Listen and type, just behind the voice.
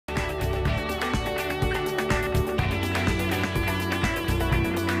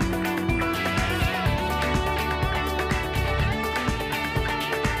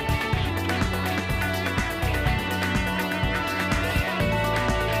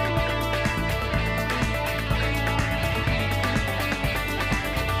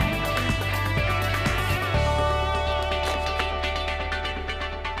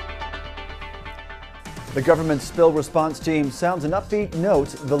The government spill response team sounds an upbeat note,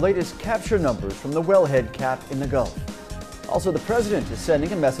 the latest capture numbers from the wellhead cap in the Gulf. Also, the president is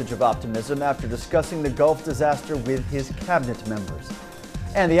sending a message of optimism after discussing the Gulf disaster with his cabinet members.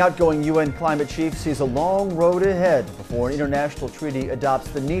 And the outgoing UN climate chief sees a long road ahead before an international treaty adopts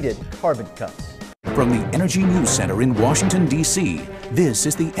the needed carbon cuts. From the Energy News Center in Washington, D.C., this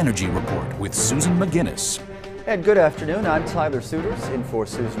is the Energy Report with Susan McGinnis. And good afternoon, I'm Tyler Suiters in for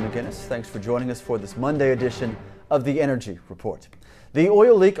Susan McGinnis. Thanks for joining us for this Monday edition of the Energy Report. The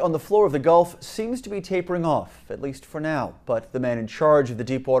oil leak on the floor of the Gulf seems to be tapering off, at least for now. But the man in charge of the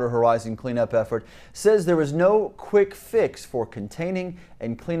Deepwater Horizon cleanup effort says there is no quick fix for containing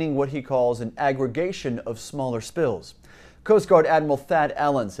and cleaning what he calls an aggregation of smaller spills. Coast Guard Admiral Thad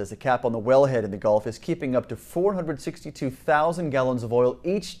Allen says the cap on the wellhead in the Gulf is keeping up to 462,000 gallons of oil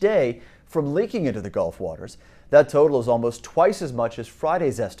each day from leaking into the Gulf waters. That total is almost twice as much as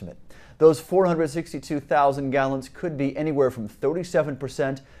Friday's estimate. Those 462,000 gallons could be anywhere from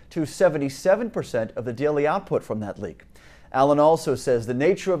 37% to 77% of the daily output from that leak. Allen also says the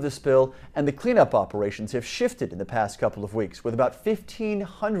nature of the spill and the cleanup operations have shifted in the past couple of weeks, with about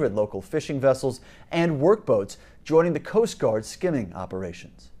 1,500 local fishing vessels and workboats joining the Coast Guard skimming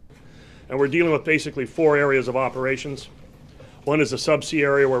operations. And we're dealing with basically four areas of operations. One is the subsea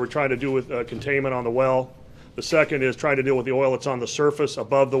area where we're trying to do with containment on the well. The second is trying to deal with the oil that's on the surface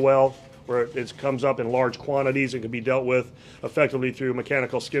above the well, where it comes up in large quantities and can be dealt with effectively through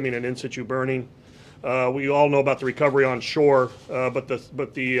mechanical skimming and in-situ burning. We all know about the recovery on shore, but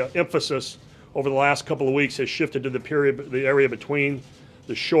the emphasis over the last couple of weeks has shifted to the area between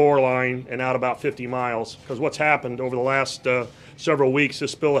the shoreline and out about 50 miles. Because what's happened over the last several weeks,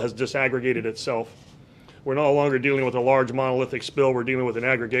 this spill has disaggregated itself. We're no longer dealing with a large monolithic spill. We're dealing with an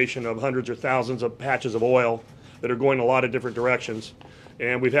aggregation of hundreds or thousands of patches of oil that are going a lot of different directions.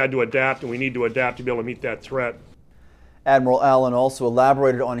 And we've had to adapt, and we need to adapt to be able to meet that threat. Admiral Allen also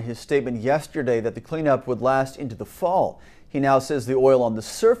elaborated on his statement yesterday that the cleanup would last into the fall. He now says the oil on the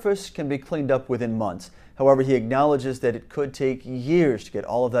surface can be cleaned up within months. However, he acknowledges that it could take years to get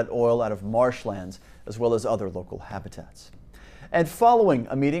all of that oil out of marshlands as well as other local habitats. And following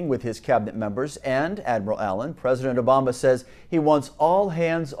a meeting with his cabinet members and Admiral Allen, President Obama says he wants all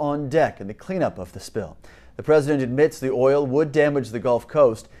hands on deck in the cleanup of the spill. The president admits the oil would damage the Gulf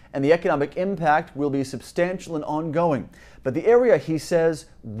Coast and the economic impact will be substantial and ongoing. But the area, he says,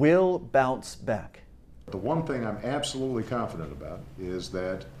 will bounce back. The one thing I'm absolutely confident about is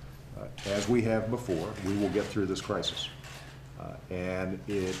that, as we have before, we will get through this crisis.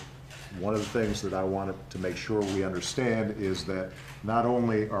 One of the things that I wanted to make sure we understand is that not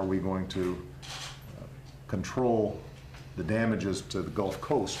only are we going to control the damages to the Gulf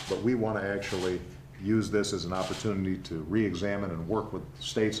Coast, but we want to actually use this as an opportunity to re-examine and work with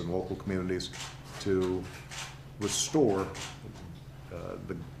states and local communities to restore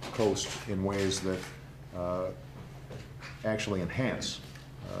the coast in ways that actually enhance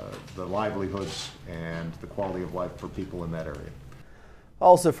the livelihoods and the quality of life for people in that area.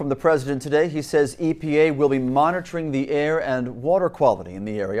 Also from the president today, he says EPA will be monitoring the air and water quality in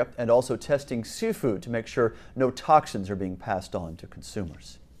the area and also testing seafood to make sure no toxins are being passed on to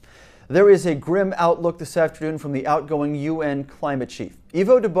consumers. There is a grim outlook this afternoon from the outgoing UN climate chief.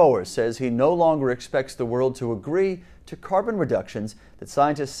 Yvo de Boer says he no longer expects the world to agree to carbon reductions that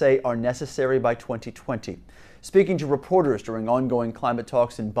scientists say are necessary by 2020. Speaking to reporters during ongoing climate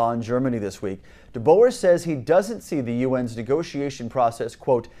talks in Bonn, Germany this week, de Boer says he doesn't see the UN's negotiation process,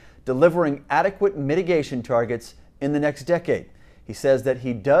 quote, delivering adequate mitigation targets in the next decade. He says that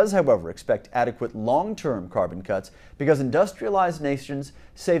he does, however, expect adequate long-term carbon cuts because industrialized nations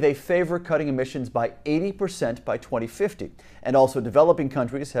say they favor cutting emissions by 80% by 2050, and also developing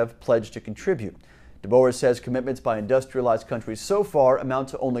countries have pledged to contribute. De Boer says commitments by industrialized countries so far amount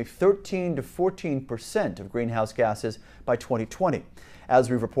to only 13 to 14% of greenhouse gases by 2020. As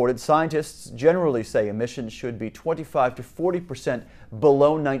we've reported, scientists generally say emissions should be 25 to 40%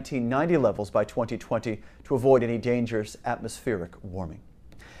 below 1990 levels by 2020 to avoid any dangerous atmospheric warming.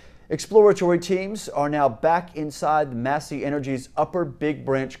 Exploratory teams are now back inside the Massey Energy's Upper Big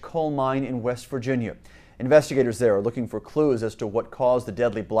Branch coal mine in West Virginia. Investigators there are looking for clues as to what caused the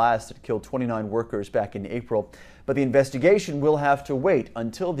deadly blast that killed 29 workers back in April. But the investigation will have to wait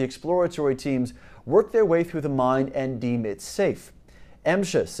until the exploratory teams work their way through the mine and deem it safe.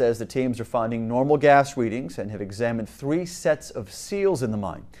 MSHA says the teams are finding normal gas readings and have examined 3 sets of seals in the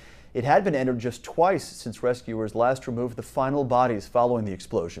mine. It had been entered just twice since rescuers last removed the final bodies following the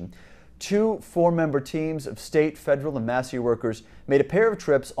explosion. 2 4-member teams of state, federal, and Massey workers made a pair of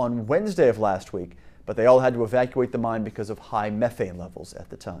trips on Wednesday of last week, but they all had to evacuate the mine because of high methane levels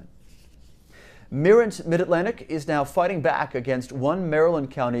at the time. Mirant Mid-Atlantic is now fighting back against one Maryland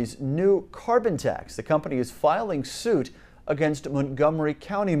county's new carbon tax. The company is filing suit against Montgomery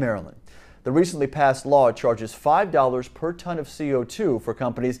County, Maryland. The recently passed law charges $5 per ton of CO2 for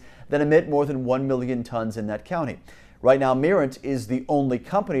companies that emit more than 1 million tons in that county. Right now, Mirant is the only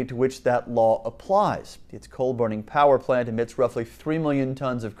company to which that law applies. Its coal-burning power plant emits roughly 3 million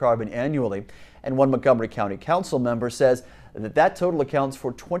tons of carbon annually, and one Montgomery County Council member says that total accounts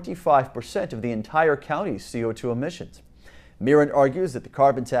for 25% of the entire county's CO2 emissions. Mirant argues that the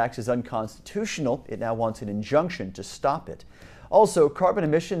carbon tax is unconstitutional. It now wants an injunction to stop it. Also, carbon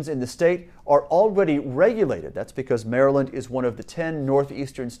emissions in the state are already regulated. That's because Maryland is one of the 10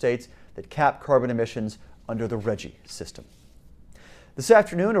 northeastern states that cap carbon emissions under the RGGI system. This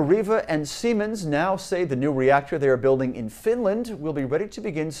afternoon, AREVA and Siemens now say the new reactor they are building in Finland will be ready to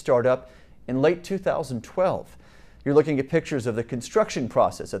begin startup in late 2012. You're looking at pictures of the construction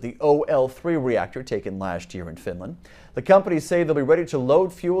process of the OL3 reactor taken last year in Finland. The companies say they'll be ready to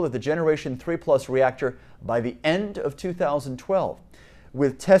load fuel at the Generation 3+ reactor by the end of 2012.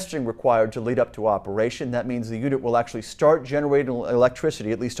 With testing required to lead up to operation, that means the unit will actually start generating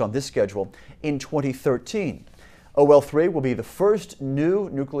electricity, at least on this schedule, in 2013. OL3 will be the first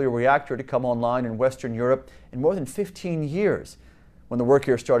new nuclear reactor to come online in Western Europe in more than 15 years. When the work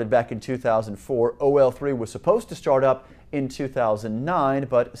here started back in 2004, OL3 was supposed to start up in 2009,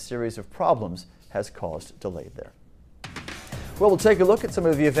 but a series of problems has caused delay there. Well, we'll take a look at some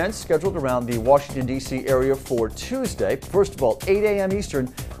of the events scheduled around the Washington, D.C. area for Tuesday. First of all, 8 a.m. Eastern,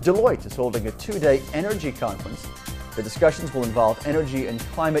 Deloitte is holding a two-day energy conference. The discussions will involve energy and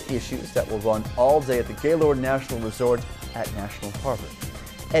climate issues that will run all day at the Gaylord National Resort at National Harbor.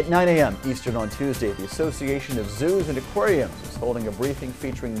 At 9 a.m. Eastern on Tuesday, the Association of Zoos and Aquariums is holding a briefing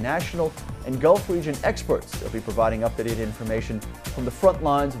featuring national and Gulf region experts. They'll be providing updated information from the front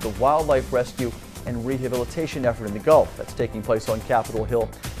lines of the wildlife rescue and rehabilitation effort in the Gulf. That's taking place on Capitol Hill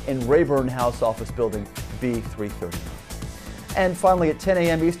in Rayburn House Office Building B330. And finally, at 10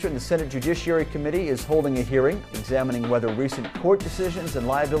 a.m. Eastern, the Senate Judiciary Committee is holding a hearing examining whether recent court decisions and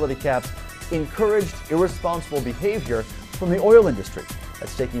liability caps encouraged irresponsible behavior from the oil industry.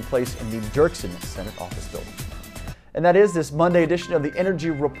 That's taking place in the Dirksen Senate Office Building. And that is this Monday edition of the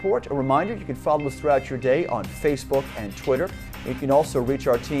Energy Report. A reminder, you can follow us throughout your day on Facebook and Twitter. You can also reach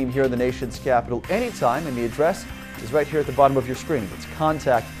our team here in the nation's capital anytime, and the address is right here at the bottom of your screen. It's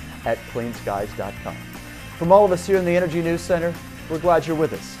contact@cleanskies.com. From all of us here in the Energy News Center, we're glad you're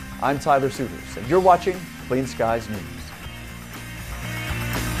with us. I'm Tyler Suiters, and you're watching Clean Skies News.